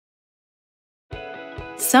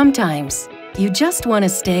Sometimes, you just want to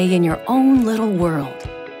stay in your own little world,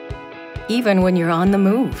 even when you're on the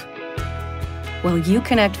move. Well,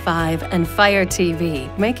 Uconnect 5 and Fire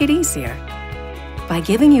TV make it easier by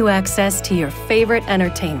giving you access to your favorite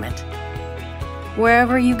entertainment,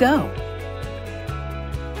 wherever you go.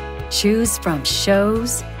 Choose from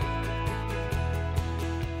shows,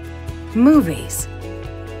 movies,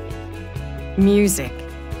 music,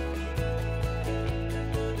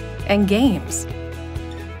 and games,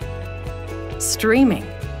 streaming,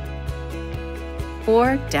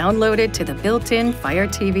 or download it to the built-in Fire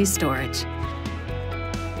TV storage.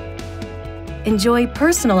 Enjoy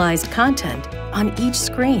personalized content on each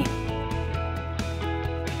screen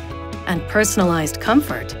and personalized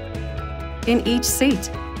comfort in each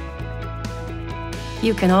seat.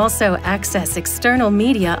 You can also access external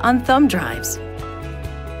media on thumb drives,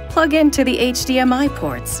 plug into the HDMI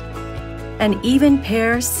ports, and even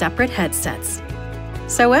pair separate headsets,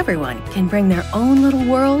 so everyone can bring their own little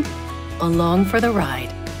world along for the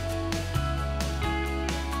ride.